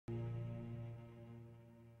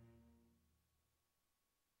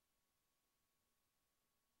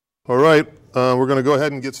All right, we're going to go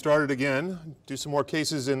ahead and get started again. Do some more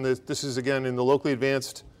cases this is again in the locally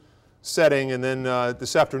advanced setting, and then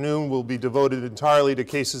this afternoon will be devoted entirely to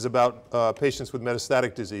cases about patients with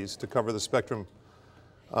metastatic disease to cover the spectrum.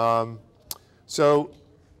 So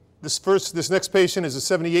this next patient is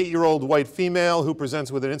a 78-year-old white female who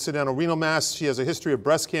presents with an incidental renal mass. She has a history of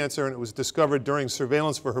breast cancer, and it was discovered during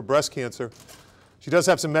surveillance for her breast cancer. She does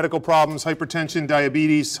have some medical problems: hypertension,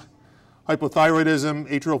 diabetes, hypothyroidism,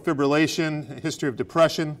 atrial fibrillation, a history of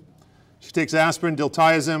depression. She takes aspirin,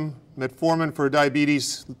 diltiazem, metformin for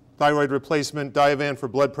diabetes, thyroid replacement, Diovan for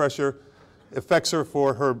blood pressure, Effexor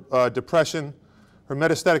for her depression. Her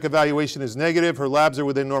metastatic evaluation is negative. Her labs are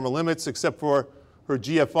within normal limits, except for her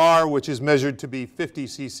GFR, which is measured to be 50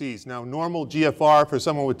 cc's. Now, normal GFR for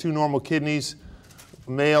someone with two normal kidneys,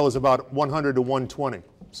 male, is about 100 to 120.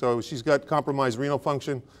 So she's got compromised renal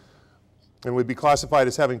function and would be classified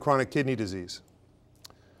as having chronic kidney disease.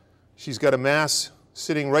 She's got a mass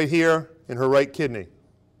sitting right here in her right kidney.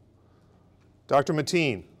 Dr.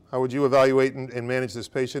 Mateen, how would you evaluate and manage this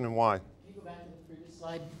patient, and why? Can you go back to the previous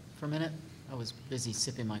slide for a minute? I was busy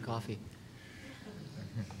sipping my coffee.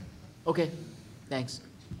 Okay, thanks.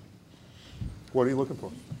 What are you looking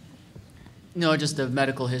for? No, just the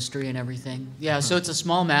medical history and everything. Yeah, so it's a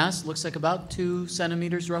small mass, looks like about 2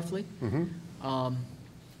 centimeters roughly. Mm-hmm.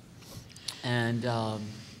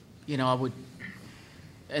 You know,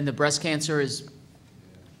 and the breast cancer is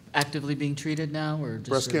actively being treated now, or just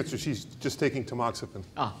Breast cancer, she's just taking tamoxifen.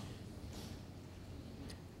 Ah.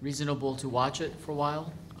 Reasonable to watch it for a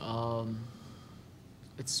while.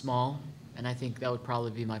 It's small, and I think that would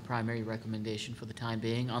probably be my primary recommendation for the time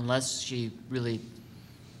being, unless she really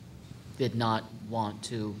did not want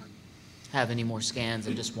to have any more scans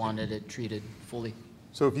and just wanted it treated fully.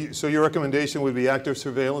 So your recommendation would be active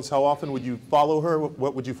surveillance. How often would you follow her?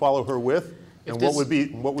 What would you follow her with? And what would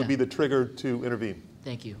be the trigger to intervene?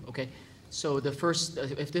 Thank you. Okay. So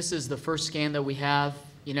if this is the first scan that we have,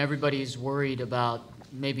 you know, everybody's worried about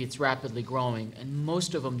maybe it's rapidly growing, and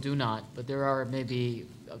most of them do not, but there are maybe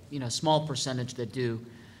a small percentage that do.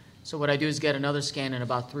 So what I do is get another scan in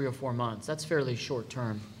about 3 or 4 months. That's fairly short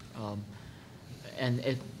term,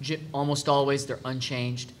 and almost always they're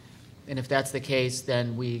unchanged. And if that's the case,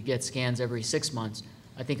 then we get scans every 6 months.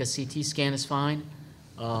 I think a CT scan is fine,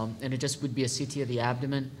 and it just would be a CT of the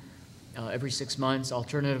abdomen every 6 months.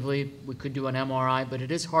 Alternatively, we could do an MRI, but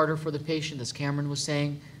it is harder for the patient, as Cameron was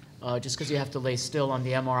saying, just because you have to lay still on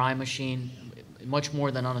the MRI machine, much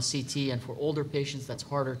more than on a CT. And for older patients, that's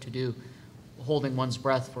harder to do, holding one's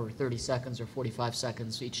breath for 30 seconds or 45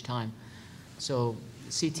 seconds each time. So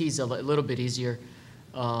CT is a little bit easier.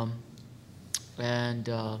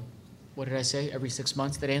 What did I say? Every 6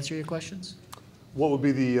 months? Did that answer your questions? What would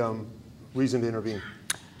be the reason to intervene?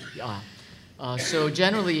 So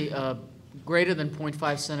generally, greater than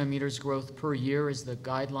 0.5 centimeters growth per year is the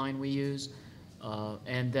guideline we use.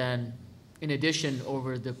 And then, in addition,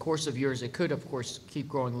 over the course of years, it could, of course, keep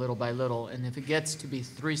growing little by little. And if it gets to be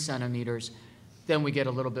 3 centimeters, then we get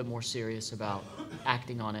a little bit more serious about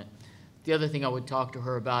acting on it. The other thing I would talk to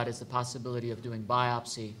her about is the possibility of doing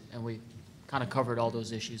biopsy, and we kind of covered all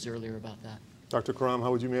those issues earlier about that. Dr. Karam,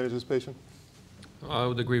 how would you manage this patient? I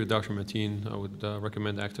would agree with Dr. Mateen. I would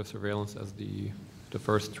recommend active surveillance as the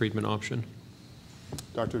first treatment option.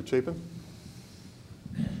 Dr. Chapin?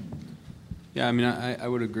 Yeah, I mean, I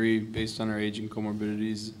would agree based on her age and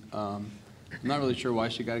comorbidities. I'm not really sure why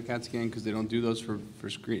she got a CAT scan, because they don't do those for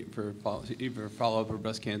follow-up or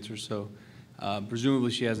breast cancer. So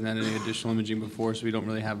presumably she hasn't had any additional imaging before, so we don't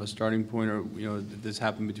really have a starting point, or if this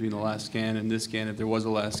happened between the last scan and this scan, if there was a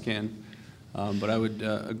last scan. But I would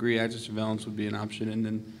agree active surveillance would be an option, and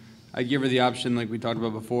then I'd give her the option, like we talked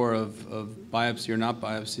about before, of biopsy or not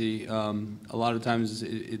biopsy. A lot of times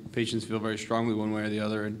patients feel very strongly one way or the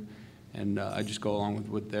other, and I just go along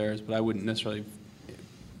with theirs, but I wouldn't necessarily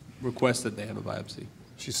request that they have a biopsy.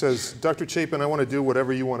 She says, Dr. Chapin, I want to do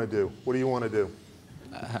whatever you want to do. What do you want to do?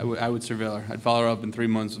 I would surveil her. I'd follow her up in 3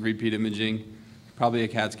 months with repeat imaging, probably a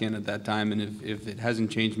CAT scan at that time, and if it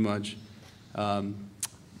hasn't changed much,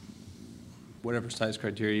 whatever size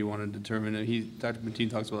criteria you want to determine. Dr. Mateen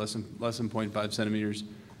talks about less than 0.5 centimeters.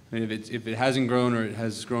 I mean, if it hasn't grown or it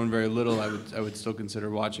has grown very little, I would still consider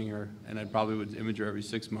watching her, and I probably would image her every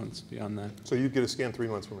 6 months beyond that. So you'd get a scan 3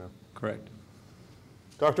 months from now? Correct.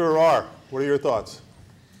 Dr. Arar, what are your thoughts?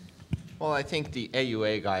 Well, I think the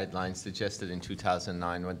AUA guidelines suggested in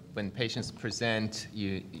 2009 when patients present,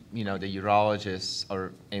 the urologists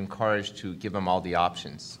are encouraged to give them all the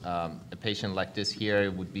options. A patient like this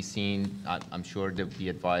here would be seen, I'm sure they'd be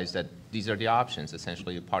advised that these are the options,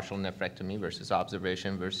 essentially partial nephrectomy versus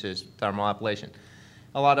observation versus thermal ablation.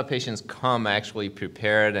 a lot of patients come actually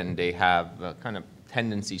prepared and they have kind of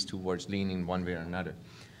tendencies towards leaning one way or another.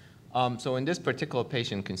 So in this particular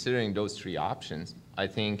patient, considering those three options, I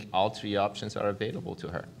think all three options are available to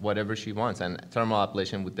her, whatever she wants, and thermal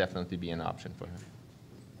ablation would definitely be an option for her.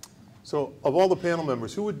 So of all the panel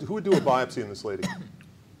members, who would do a biopsy in this lady?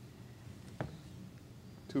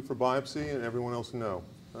 2 for biopsy and everyone else no.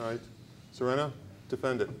 All right. Serena,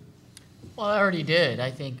 defend it. Well, I already did.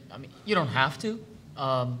 I mean, you don't have to,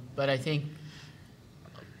 but I think,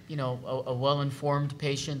 you know, a well-informed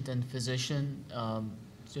patient and physician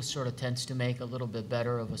just sort of tends to make a little bit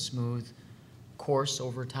better of a smooth course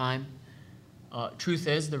over time. Truth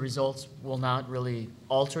is, the results will not really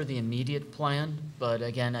alter the immediate plan, but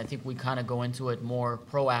again, I think we kind of go into it more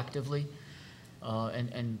proactively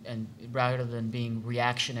and rather than being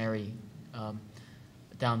reactionary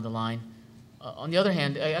down the line. On the other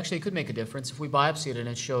hand, actually it could make a difference. If we biopsied it and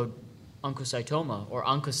it showed oncocytoma or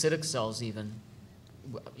oncocytic cells even,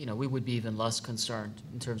 you know, we would be even less concerned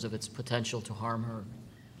in terms of its potential to harm her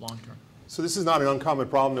long term. So this is not an uncommon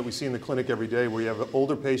problem that we see in the clinic every day where you have an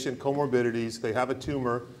older patient, comorbidities, they have a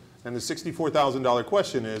tumor, and the $64,000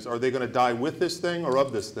 question is, are they going to die with this thing or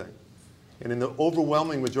of this thing? And in the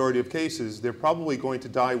overwhelming majority of cases, they're probably going to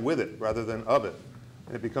die with it rather than of it.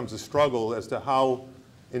 And it becomes a struggle as to how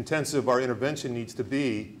intensive our intervention needs to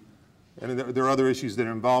be. And there are other issues that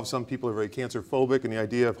involve, some people are very cancer phobic, and the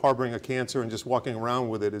idea of harboring a cancer and just walking around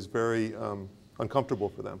with it is very uncomfortable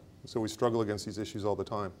for them. So we struggle against these issues all the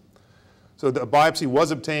time. So the biopsy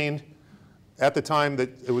was obtained at the time that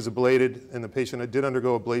it was ablated, and the patient did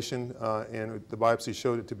undergo ablation, and the biopsy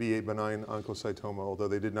showed it to be a benign oncocytoma, although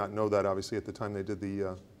they did not know that, obviously, at the time they did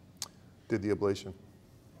the ablation.